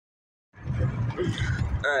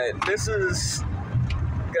Alright, this is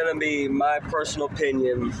gonna be my personal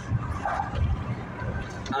opinion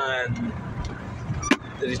on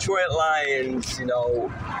the Detroit Lions,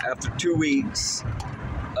 after 2 weeks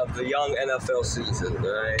of the young NFL season,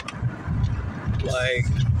 alright? Like,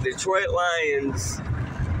 Detroit Lions,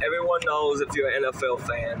 everyone knows if you're an NFL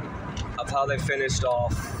fan of how they finished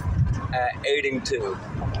off at 8-2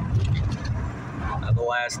 of the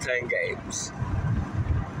last 10 games.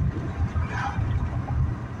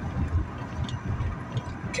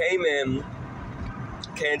 Came in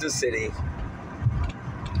Kansas City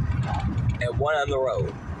and won on the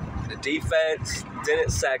road. The defense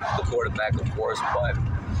didn't sack the quarterback, of course, but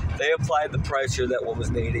they applied the pressure that was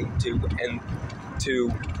needed to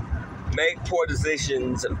make poor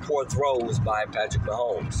decisions and poor throws by Patrick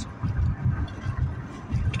Mahomes.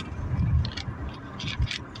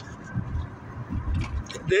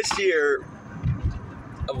 This year,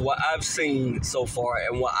 of what I've seen so far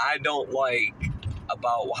and what I don't like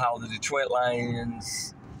about how the Detroit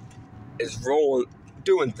Lions is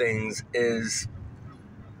doing things is,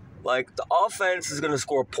 like, the offense is going to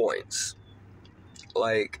score points.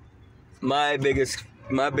 Like, my biggest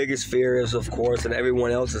fear is, of course, and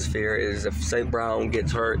everyone else's fear is if St. Brown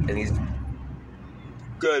gets hurt and he's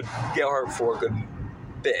get hurt for a good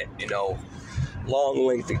bit, long,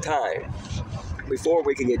 lengthy time. Before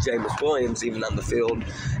we can get Jameis Williams even on the field,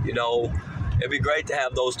 it'd be great to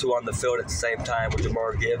have those two on the field at the same time with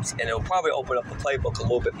Jahmyr Gibbs, and it'll probably open up the playbook a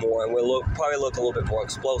little bit more, and we'll probably look a little bit more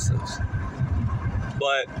explosive.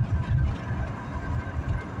 But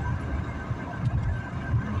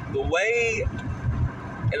the way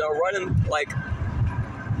in our running,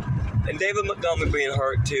 and David Montgomery being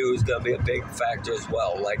hurt too is going to be a big factor as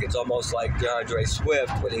well. Like, it's almost like DeAndre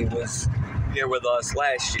Swift when he was here with us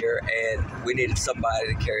last year, and we needed somebody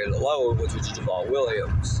to carry the load, which was Jamal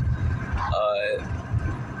Williams.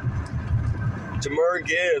 Jahmyr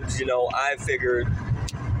Gibbs, I figured,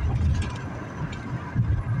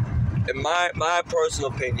 in my personal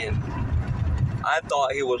opinion, I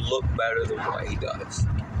thought he would look better than what he does.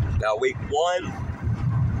 Now, week 1,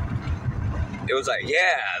 it was like,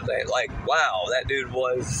 wow, that dude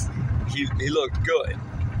he looked good.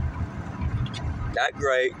 Not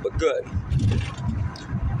great, but good.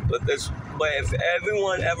 But if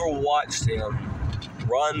everyone ever watched him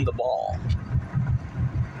run the ball,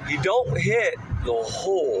 he don't hit the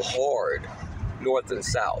hole hard north and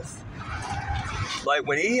south. Like,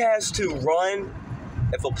 when he has to run,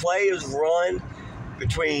 if a play is run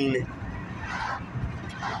between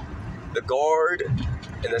the guard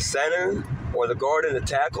and the center, or the guard and the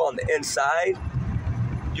tackle on the inside,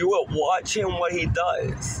 you will watch him what he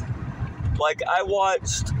does. Like, I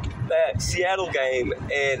watched that Seattle game,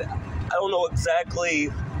 and I don't know exactly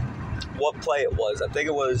what play it was. I think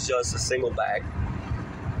it was just a single back.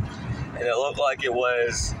 And it looked like it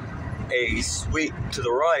was a sweep to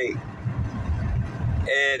the right.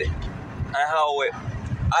 And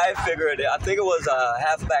I figured it, I think it was a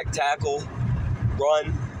halfback tackle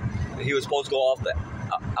run. He was supposed to go off the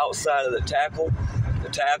outside of the tackle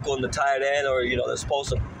and the tight end, or, they're supposed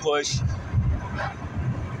to push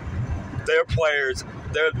their players,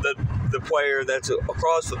 the player that's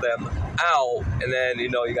across from them out, and then, you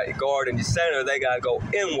got your guard and your center, they got to go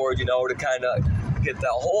inward, to kind of get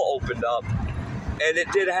that hole opened up. And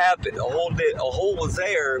it did happen. A hole was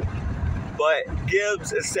there, but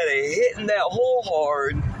Gibbs, instead of hitting that hole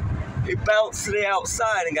hard, he bounced to the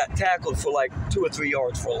outside and got tackled for like 2 or 3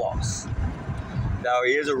 yards for a loss. Now,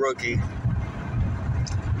 he is a rookie.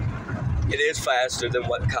 It is faster than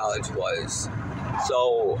what college was.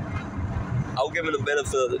 So, I'll give him the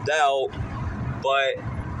benefit of the doubt. But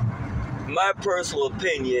my personal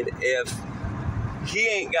opinion, if he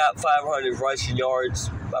ain't got 500 rushing yards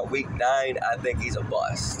by week 9, I think he's a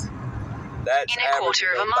bust. That's in a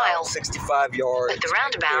quarter of a mile, 65 yards. At the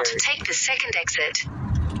roundabout, take the second exit.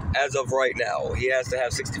 As of right now, he has to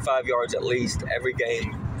have 65 yards at least every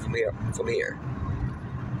game from here.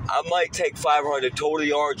 I might take 500 total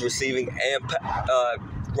yards receiving and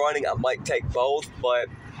running. I might take both, but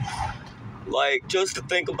just to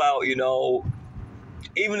think about,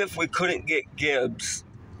 even if we couldn't get Gibbs,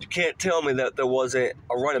 you can't tell me that there wasn't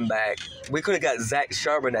a running back. We could have got Zach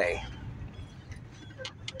Charbonnet.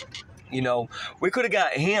 We could have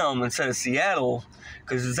got him instead of Seattle,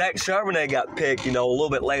 because Zach Charbonnet got picked, a little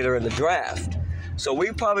bit later in the draft. So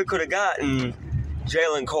we probably could have gotten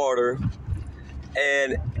Jalen Carter,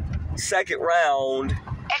 and second round,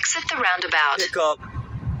 exit the roundabout, pick up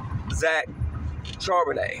Zach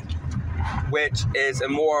Charbonnet, which is a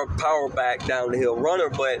more power back down the hill runner.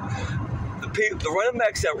 But the running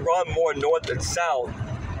backs that run more north and south,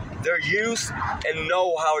 they're used and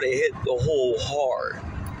know how to hit the hole hard.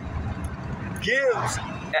 Gibbs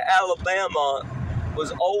at Alabama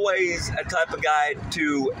was always a type of guy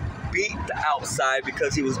to beat the outside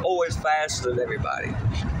because he was always faster than everybody.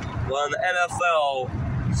 Well, in the NFL,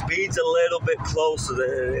 speed's a little bit closer than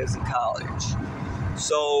it is in college.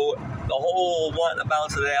 So the whole wanting to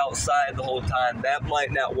bounce to the outside the whole time, that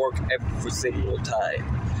might not work every single time.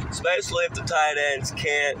 Especially if the tight ends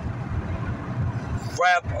can't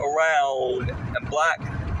wrap around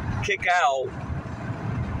and kick out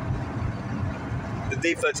the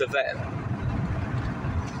defensive end.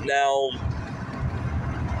 Now,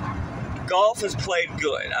 Goff has played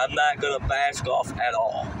good. I'm not going to bash Goff at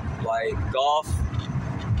all. Like, Goff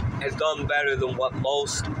has done better than what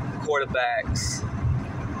most quarterbacks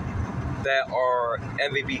that are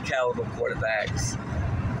MVP caliber quarterbacks.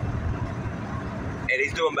 And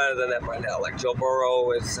he's doing better than them right now. Like, Joe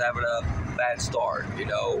Burrow is having a bad start, you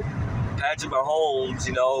know. Patrick Mahomes,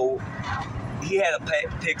 you know, he had a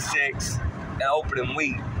pick six in opening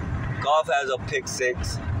week. Goff has a pick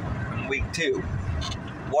six in week 2.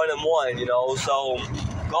 1-1, you know. So,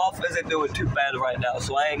 Goff isn't doing too bad right now,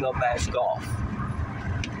 so I ain't going to bash Goff.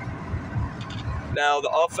 Now, the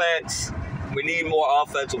offense, we need more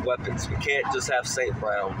offensive weapons. We can't just have St.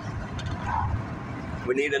 Brown.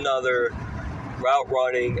 We need another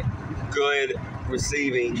route-running, good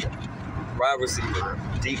receiving wide receiver,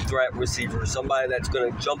 deep threat receiver, somebody that's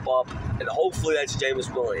going to jump up, and hopefully that's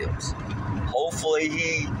Jameis Williams.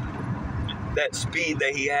 Hopefully that speed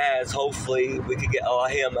that he has, hopefully we could get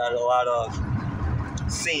him out of a lot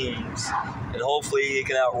of seams, and hopefully he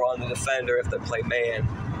can outrun the defender if they play man,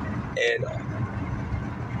 and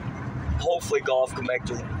hopefully Goff can make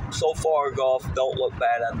the. So far, Goff don't look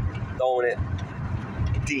bad. I'm throwing it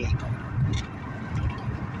deep,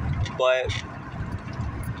 but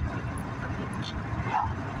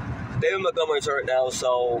David Montgomery's hurt now,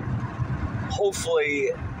 so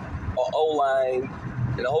hopefully our O-line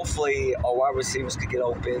and hopefully our wide receivers could get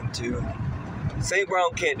open too. St.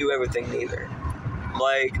 Brown can't do everything neither.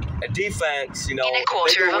 Like a defense, you know, in a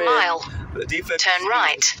quarter of a mile, the defense turn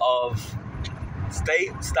right. Of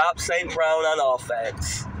stop St. Brown on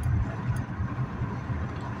offense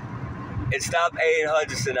and stop Aiden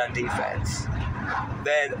Hutchinson on defense,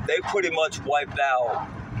 then they pretty much wiped out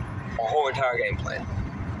our whole entire game plan.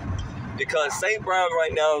 Because St. Brown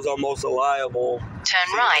right now is our most reliable.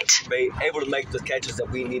 Turn right. Be able to make the catches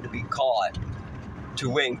that we need to be caught to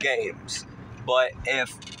win games. But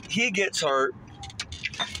if he gets hurt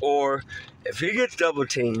or if he gets double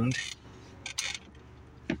teamed,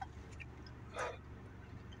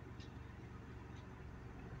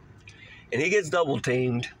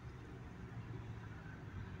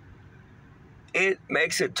 it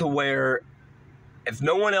makes it to where if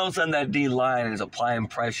no one else on that D line is applying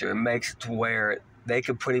pressure, it makes it to where they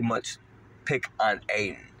could pretty much pick on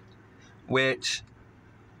Aiden. Which,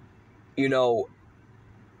 you know,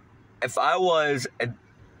 if I was a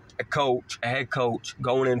head coach,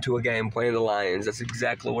 going into a game playing the Lions, that's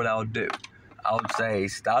exactly what I would do. I would say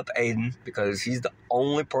stop Aiden because he's the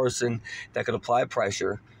only person that can apply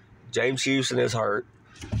pressure. James Houston is hurt.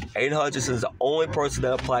 Aiden Hutchinson is the only person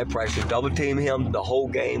that apply pressure. Double team him the whole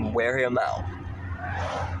game, wear him out.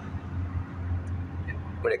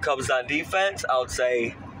 When it comes on defense, I would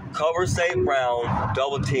say cover St. Brown,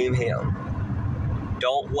 double team him.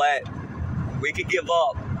 We could give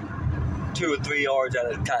up 2 or 3 yards at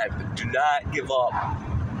a time, but do not give up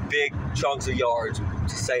big chunks of yards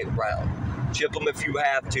to St. Brown. Chip him if you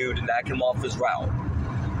have to knock him off his route.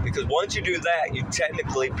 Because once you do that, you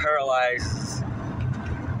technically paralyze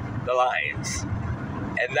the Lions.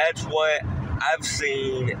 And that's what I've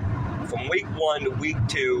seen from week 1 to week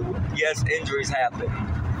 2. Yes, injuries happen.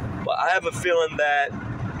 But I have a feeling that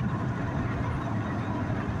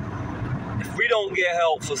if we don't get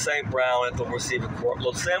help for St. Brown at the receiving corps,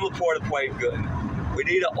 Sam Laporta played good. We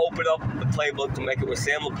need to open up the playbook to make it where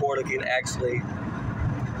Sam Laporta can actually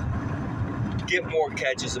get more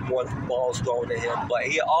catches and more balls thrown to him. But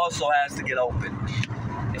he also has to get open.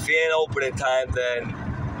 If he ain't open in time, then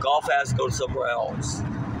Goff has to go somewhere else.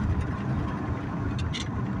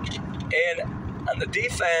 And on the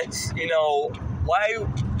defense, you know, why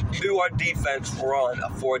do our defense run a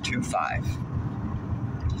 4-2-5?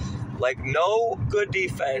 Like, no good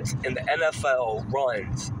defense in the NFL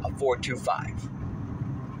runs a 4-2-5.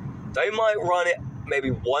 They might run it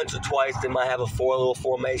maybe once or twice. They might have a 4 little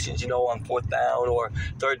formations, you know, on 4th down or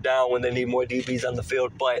 3rd down when they need more DBs on the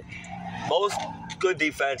field. But most good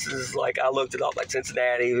defenses, like I looked it up, like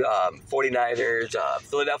Cincinnati, 49ers,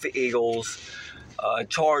 Philadelphia Eagles,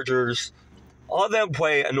 Chargers, all of them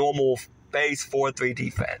play a normal base 4-3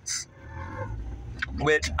 defense,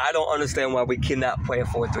 which I don't understand why we cannot play a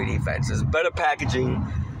 4-3 defense. There's better packaging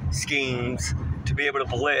schemes to be able to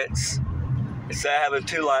blitz instead of having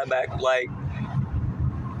 2 linebackers,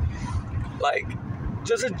 like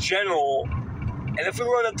just a general. And if we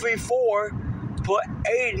run a 3-4, put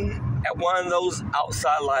Aiden at one of those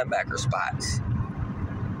outside linebacker spots.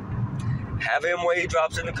 Have him where he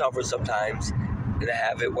drops into cover sometimes, and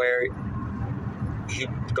have it where he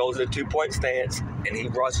goes in a 2-point stance and he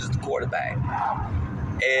rushes the quarterback.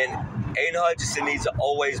 And Aiden Hutchinson needs to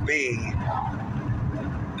always be,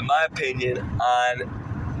 in my opinion, on... In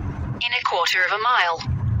a quarter of a mile.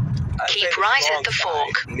 Keep right at the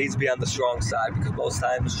fork. It needs to be on the strong side, because most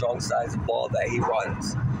times the strong side is the ball that he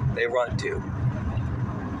runs. They run to.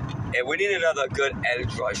 And we need another good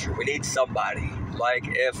edge rusher. We need somebody. Like,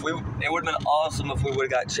 it would have been awesome if we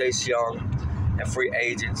would have got Chase Young and free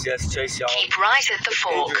agents. Yes, Chase Young. Keep right at the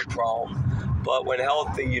fork. Injury prone. But when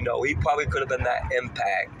healthy, he probably could have been that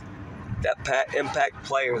impact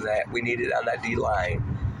player that we needed on that D-line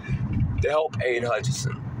to help Aiden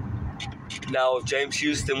Hutchinson. Now, if James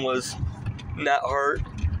Houston was not hurt,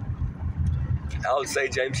 I would say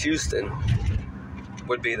James Houston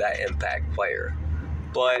would be that impact player.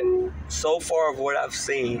 But so far of what I've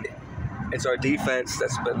seen, it's our defense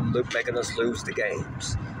that's been making us lose the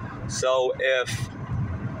games. So if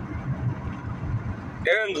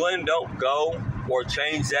Aaron Glenn don't go or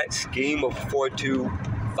change that scheme of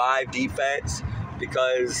 4-2-5 defense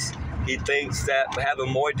because he thinks that having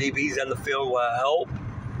more DBs on the field will help,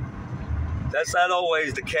 that's not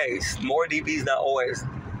always the case. More DBs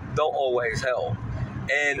don't always help.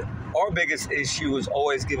 And our biggest issue is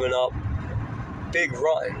always giving up big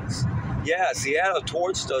runs. Yeah, Seattle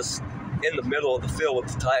torched us in the middle of the field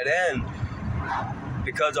with the tight end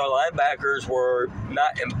because our linebackers were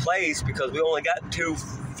not in place, because we only got 2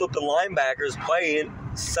 flipping linebackers playing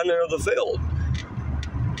center of the field.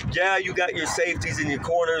 Yeah, you got your safeties and your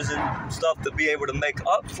corners and stuff to be able to make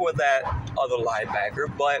up for that other linebacker,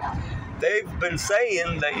 but they've been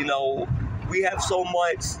saying that, we have so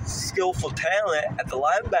much skillful talent at the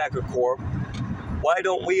linebacker corps. Why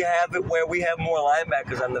don't we have it where we have more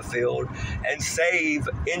linebackers on the field and save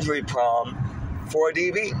injury prone for our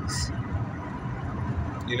DBs?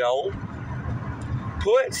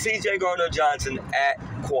 Put C.J. Gardner-Johnson at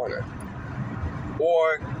corner.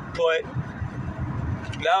 Or put,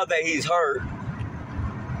 now that he's hurt,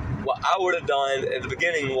 what I would have done at the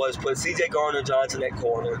beginning was put C.J. Gardner-Johnson at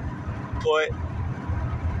corner. Put,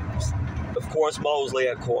 of course, Mosley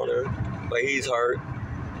at corner, but he's hurt.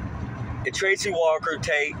 And Tracy Walker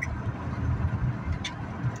take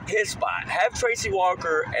his spot. Have Tracy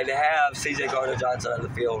Walker and have C.J. Gardner-Johnson on the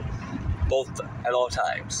field both at all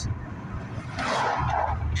times.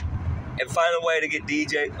 And find a way to get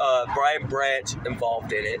Brian Branch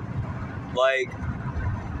involved in it. Like,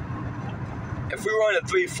 if we run a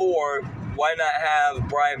 3-4, why not have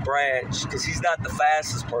Brian Branch, because he's not the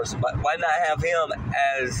fastest person, but why not have him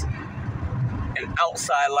as an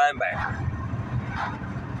outside linebacker?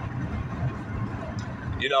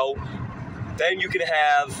 Then you can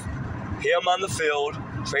have him on the field,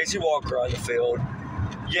 Tracy Walker on the field.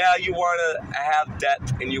 Yeah, you want to have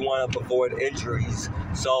depth and you want to avoid injuries.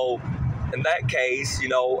 So, in that case,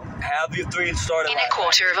 have your 3 starting linebackers. In a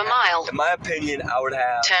quarter of a mile. In my opinion, I would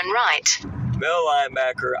have... Turn right. Middle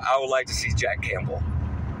linebacker, I would like to see Jack Campbell.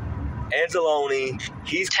 Anzalone,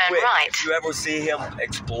 he's Turn quick. right. If you ever see him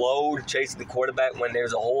explode chasing the quarterback when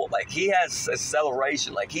there's a hole, like, he has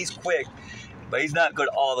acceleration. Like, he's quick, but he's not good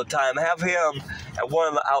all the time. Have him at one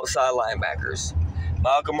of the outside linebackers.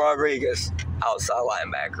 Malcolm Rodriguez, outside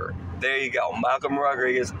linebacker. There you go. Malcolm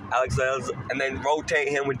Rodriguez, Alexander, and then rotate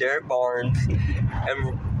him with Derek Barnes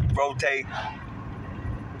and rotate,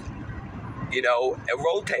 and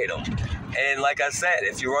rotate them. And like I said,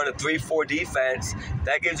 if you run a 3-4 defense,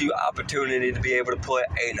 that gives you opportunity to be able to put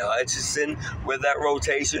Aiden Hutchinson with that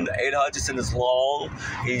rotation. Aiden Hutchinson is long.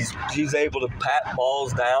 He's able to pat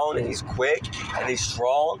balls down, and he's quick, and he's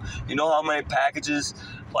strong. You know how many packages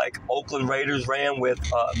like Oakland Raiders ran with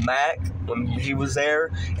Mack when he was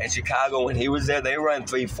there, and Chicago when he was there? They ran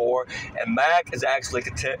 3-4, and Mack is actually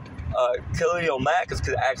Khalil Mack is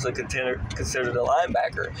actually considered a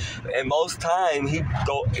linebacker, and most time he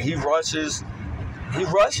rushes,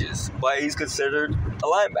 but he's considered a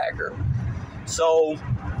linebacker. So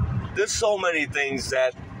there's so many things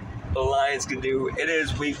that the Lions can do. It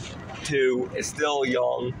is week 2. It's still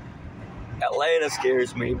young. Atlanta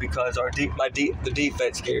scares me because the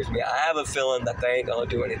defense scares me. I have a feeling that they ain't gonna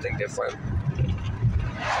do anything different.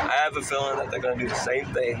 I have a feeling that they're gonna do the same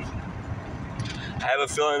thing I have a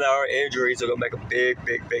feeling that our injuries are going to make a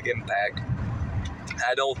big impact.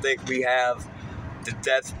 I don't think we have the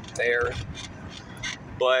depth there,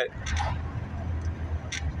 but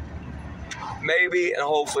maybe and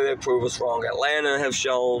hopefully they prove us wrong. Atlanta have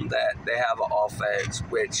shown that they have an offense,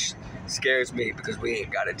 which scares me because we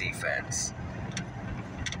ain't got a defense.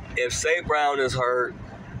 If St. Brown is hurt,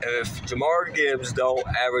 if Jamar Gibbs don't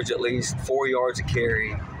average at least 4 yards a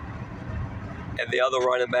carry, and the other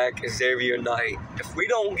running back is Xavier Knight, if we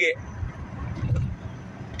don't get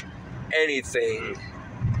anything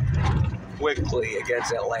quickly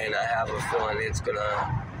against Atlanta, I have a feeling it's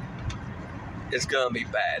gonna be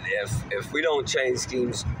bad. If we don't change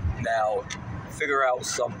schemes now, figure out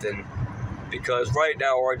something, because right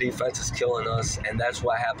now our defense is killing us, and that's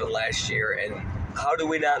what happened last year. And how do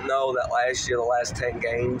we not know that last year, the last 10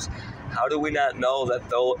 games, how do we not know that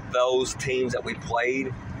those teams that we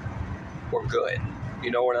played were good? You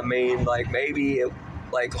know what I mean? Like,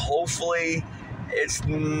 hopefully it's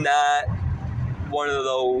not one of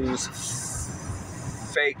those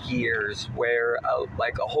fake years where a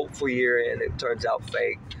hopeful year and it turns out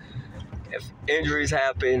fake. If injuries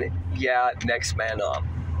happen, next man up.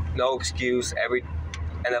 No excuse. Every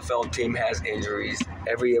NFL team has injuries.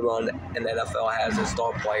 Everyone in the NFL has a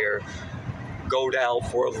star player go down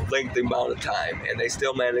for a lengthy amount of time, and they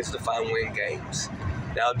still manage to win games.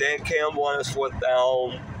 Now, Dan Campbell won his fourth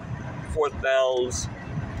downs.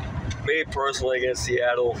 Me personally against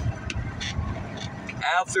Seattle,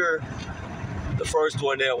 after the first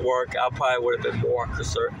one didn't work, I probably would have been more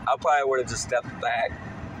concerned. I probably would have just stepped back,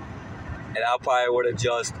 and I probably would have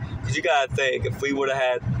because you got to think, if we would have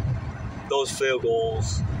had those field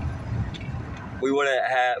goals, we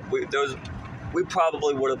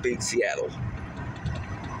probably would have beat Seattle.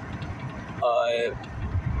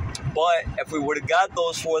 But if we would have got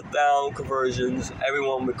those fourth down conversions,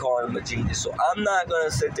 everyone would call him a genius. So I'm not going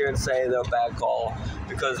to sit there and say they're a bad call,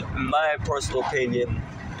 because in my personal opinion,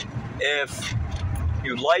 if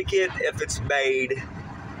you like it, if it's made,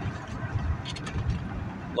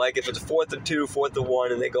 like if it's 4th and 2, 4th and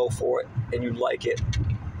 1, and they go for it, and you like it,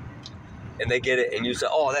 and they get it, and you say,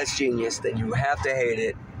 oh, that's genius, then you have to hate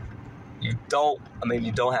it. You don't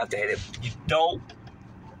have to hate it. You don't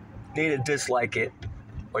need to dislike it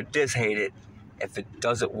or hate it if it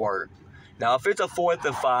doesn't work. Now, if it's a 4th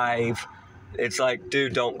and 5, it's like,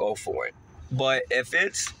 dude, don't go for it. But if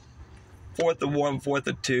it's 4th and 1, 4th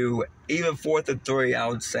and 2, even 4th and 3, I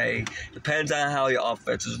would say, depends on how your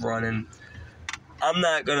offense is running. I'm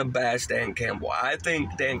not going to bash Dan Campbell. I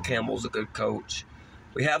think Dan Campbell's a good coach.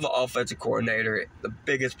 We have an offensive coordinator. The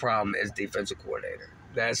biggest problem is defensive coordinator.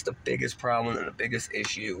 That's the biggest problem and the biggest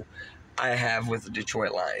issue I have with the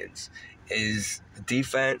Detroit Lions is the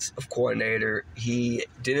defensive coordinator. He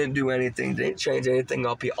didn't do anything, didn't change anything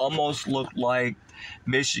up. He almost looked like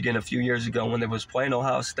Michigan a few years ago when they was playing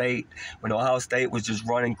Ohio State, when Ohio State was just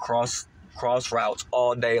running cross routes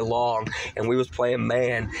all day long, and we was playing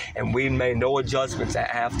man, and we made no adjustments at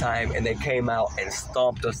halftime, and they came out and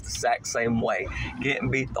stomped us the exact same way, getting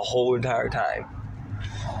beat the whole entire time.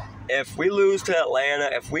 If we lose to Atlanta,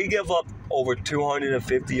 if we give up over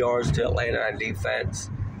 250 yards to Atlanta on defense,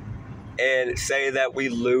 and say that we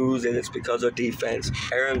lose and it's because of defense,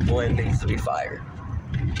 Aaron Glenn needs to be fired.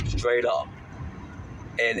 Straight up.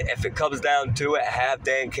 And if it comes down to it, have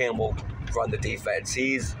Dan Campbell run the defense.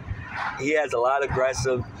 He has a lot of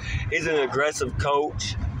aggressive. He's an aggressive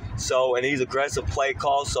coach, and he's aggressive play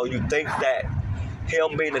call. So you think that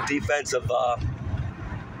him being a defensive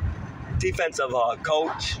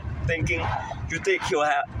coach thinking, you think he'll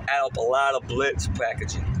add up a lot of blitz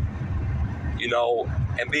packaging,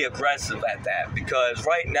 and be aggressive at that, because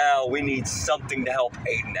right now we need something to help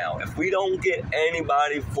Aiden out. If we don't get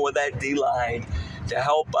anybody for that D-line to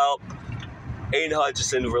help out Aiden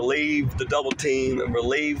Hutchinson, relieve the double team and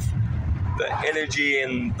relieve the energy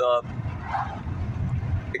and the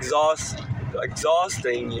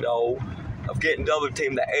exhausting, of getting double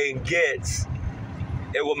team that Aiden gets,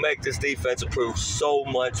 it will make this defense improve so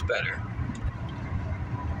much better.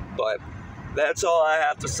 But that's all I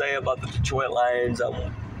have to say about the Detroit Lions.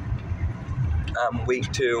 I'm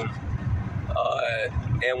week 2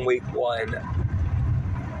 and week 1.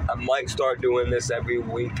 I might start doing this every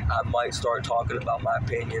week. I might start talking about my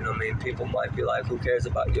opinion. People might be like, who cares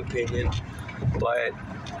about your opinion? But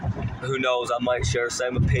who knows? I might share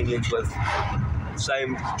same opinions with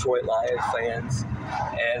same Detroit Lions fans.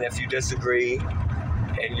 And if you disagree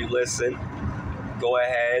and you listen, go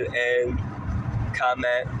ahead and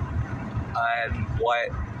comment on what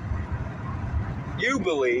you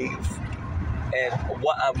believe and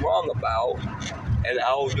what I'm wrong about, and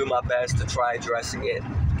I will do my best to try addressing it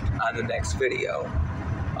on the next video.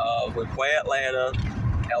 We play Atlanta.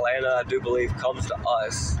 Atlanta, I do believe, comes to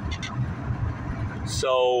us.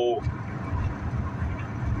 So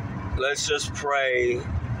let's just pray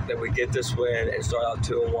that we get this win and start out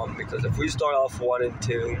 2-1, because if we start off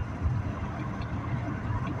 1-2,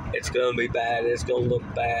 it's gonna be bad. It's gonna look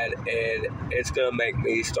bad, and it's gonna make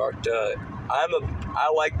me start to. I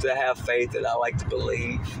like to have faith and I like to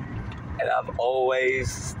believe, and I've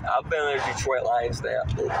been a Detroit Lions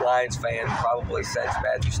fan probably since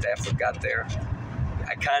Matthew Stafford got there.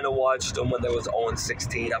 I kind of watched them when they was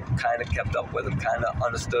 0-16. I kind of kept up with them, kind of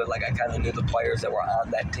understood, like I kind of knew the players that were on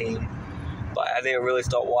that team. But I didn't really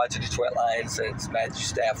start watching Detroit Lions since Matthew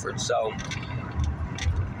Stafford. So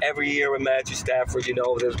every year with Matthew Stafford,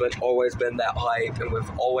 there's always been that hype, and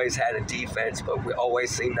we've always had a defense, but we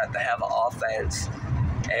always seem not to have an offense.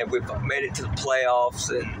 And we've made it to the playoffs,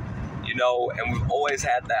 and we've always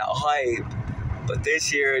had that hype. But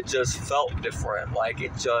this year it just felt different. Like,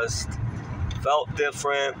 it just felt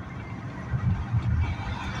different.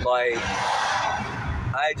 Like,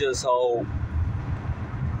 I just hope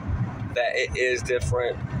that it is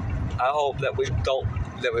different. I hope that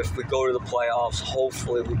if we go to the playoffs,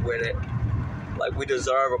 hopefully we win it. Like, we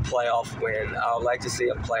deserve a playoff win. I would like to see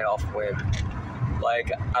a playoff win.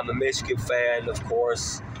 Like, I'm a Michigan fan, of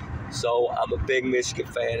course, so I'm a big Michigan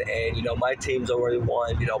fan, and, my team's already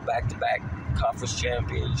won, back-to-back conference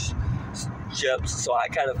championships, so I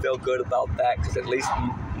kind of feel good about that, because at least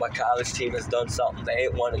my college team has done something. They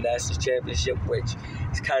ain't won a national championship, which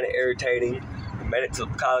is kind of irritating. We made it to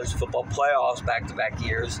the college football playoffs back-to-back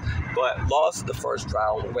years, but lost in the first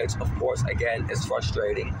round, which, of course, again, is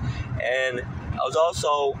frustrating. And I was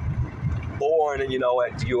also born, at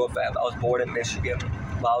U of M. I was born in Michigan,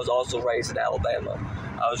 but I was also raised in Alabama.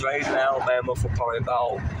 I was raised in Alabama for probably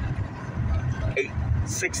about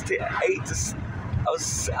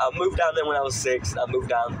I moved down there when I was 6, and I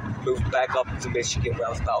moved back up to Michigan when I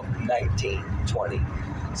was about 19, 20.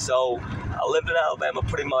 So I lived in Alabama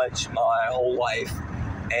pretty much my whole life,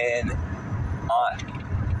 and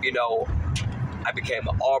I became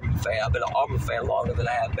an Auburn fan. I've been an Auburn fan longer than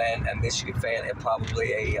I have been a Michigan fan, and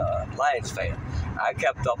probably a Lions fan. I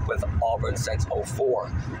kept up with Auburn since 2004,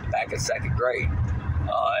 back in 2nd grade.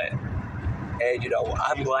 And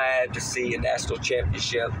I'm glad to see a national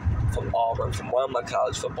championship from Auburn, from one of my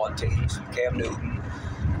college football teams, Cam Newton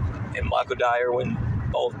and Michael Dyer, when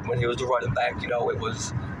he was the running back. It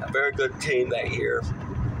was a very good team that year.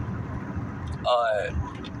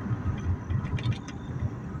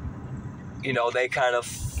 They kind of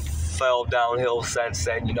fell downhill since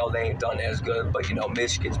then. They ain't done as good, but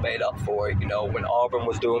Michigan's made up for it. When Auburn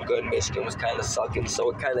was doing good, Michigan was kind of sucking, so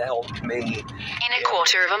it kind of helped me in a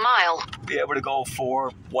quarter of a mile be able to go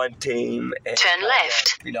for one team and turn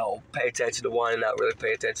left. Pay attention to one and not really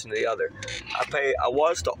pay attention to the other. I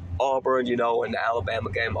watched the Auburn, and the Alabama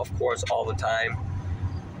game, of course, all the time,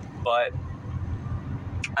 but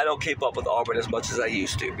I don't keep up with Auburn as much as I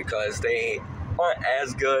used to, because they aren't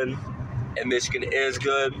as good. And Michigan is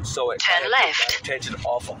good, so it turn left. Attention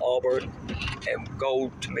off of Auburn and go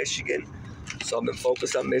to Michigan. So I've been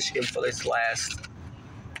focused on Michigan for this last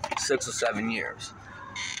 6 or 7 years.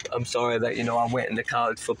 I'm sorry that I went into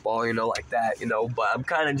college football, like that, but I'm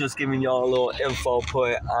kind of just giving y'all a little info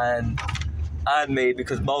put on me,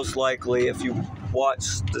 because most likely, if you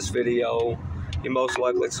watch this video, you most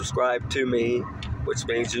likely subscribe to me, which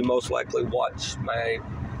means you most likely watch my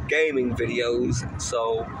gaming videos.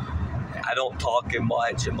 So I don't talk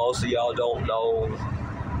much, and most of y'all don't know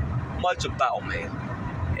much about me.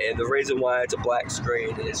 And the reason why it's a black screen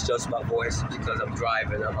and it's just my voice is because I'm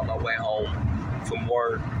driving. I'm on my way home from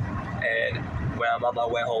work, and when I'm on my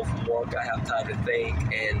way home from work, I have time to think,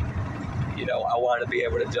 and I want to be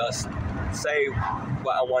able to just say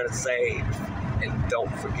what I want to say and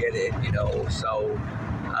don't forget it. So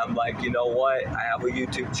I'm like, what? I have a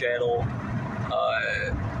YouTube channel.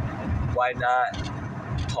 Why not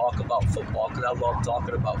talk about football? Because I love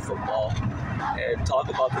talking about football and talk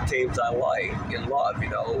about the teams I like and love,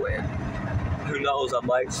 and who knows, I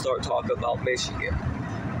might start talking about Michigan.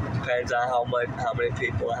 Depends on how many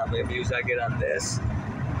people and how many views I get on this.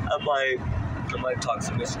 I might talk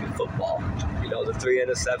some Michigan football. The 3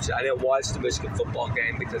 interceptions. I didn't watch the Michigan football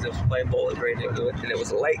game because it was playing Bowling Green, and it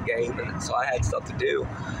was a late game, and so I had stuff to do.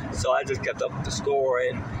 So I just kept up with the score,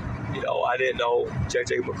 and I didn't know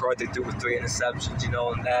J.J. McCarthy threw with 3 interceptions,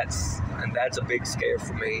 and that's a big scare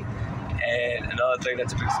for me. And another thing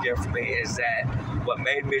that's a big scare for me is that what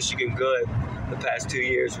made Michigan good the past 2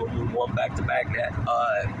 years, when we won back-to-back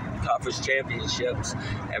conference championships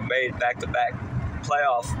and made back-to-back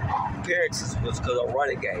playoff appearances, was because of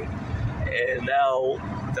running game. And now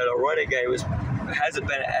that our running game hasn't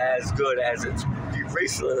been as good as it's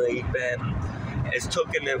recently been, it's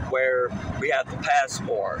taken it where we have to pass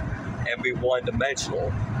more and be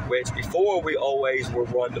one-dimensional, which before we always were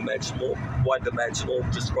one-dimensional,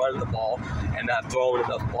 just running the ball and not throwing it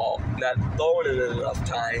enough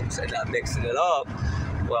times and not mixing it up.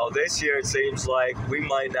 Well, this year it seems like we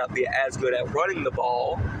might not be as good at running the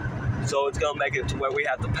ball, so it's going to make it to where we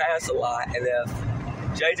have to pass a lot. And if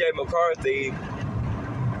J.J. McCarthy,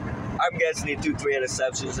 I'm guessing he threw 3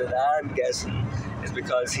 interceptions, and I'm guessing it's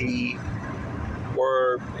because he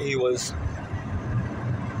was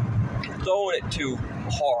throwing it too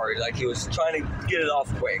hard, like he was trying to get it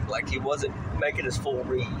off quick, like he wasn't making his full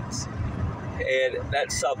reads. And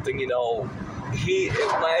that's something,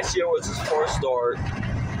 last year was his first start,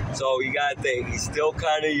 so you gotta think he's still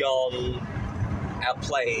kind of young at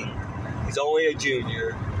playing. He's only a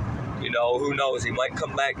junior, who knows, he might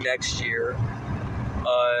come back next year.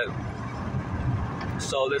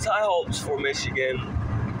 So there's high hopes for Michigan.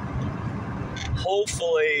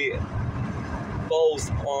 Hopefully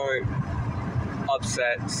both aren't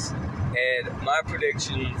upsets, and my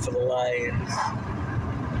prediction for the Lions,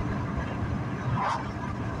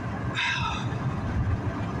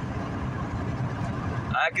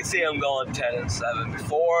 I can see them going 10-7.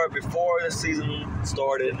 Before the season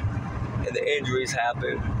started and the injuries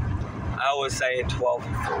happened, I was saying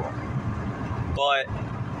 12-4. But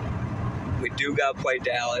we do got to play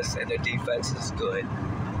Dallas, and their defense is good.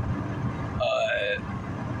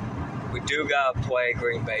 We do got to play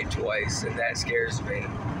Green Bay twice, and that scares me.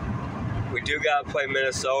 We do got to play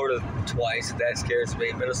Minnesota twice, and that scares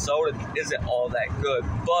me. Minnesota isn't all that good,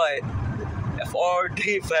 but if our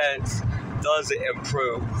defense doesn't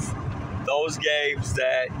improve, those games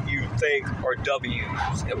that you think are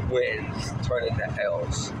W's and wins turn into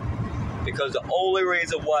L's. Because the only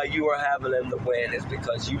reason why you are having them to win is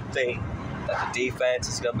because you think that the defense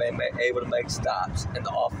is going to be able to make stops and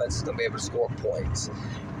the offense is going to be able to score points.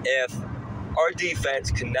 If our defense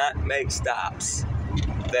cannot make stops,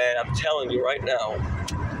 then I'm telling you right now,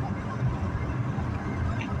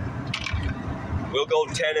 we'll go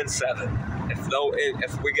 10-7.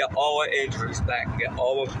 If we get all our injuries back, get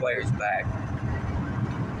all our players back,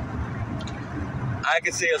 I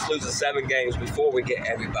can see us losing 7 games before we get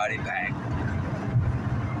everybody back.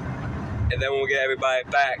 And then when we get everybody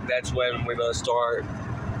back, that's when we're going to start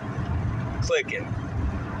clicking.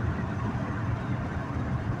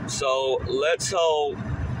 So let's hope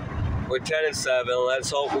we're 10-7.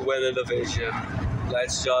 Let's hope we win the division.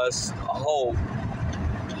 Let's just hope.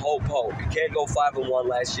 You can't go 5-1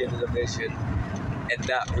 last year in the division and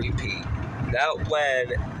not repeat. Not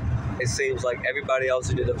when it seems like everybody else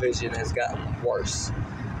in the division has gotten worse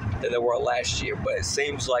than they were last year. But it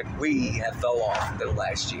seems like we have fell off than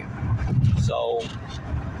last year. So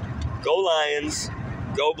go Lions,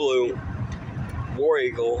 go Blue, War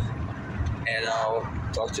Eagle, and I'll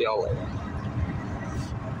talk to y'all later.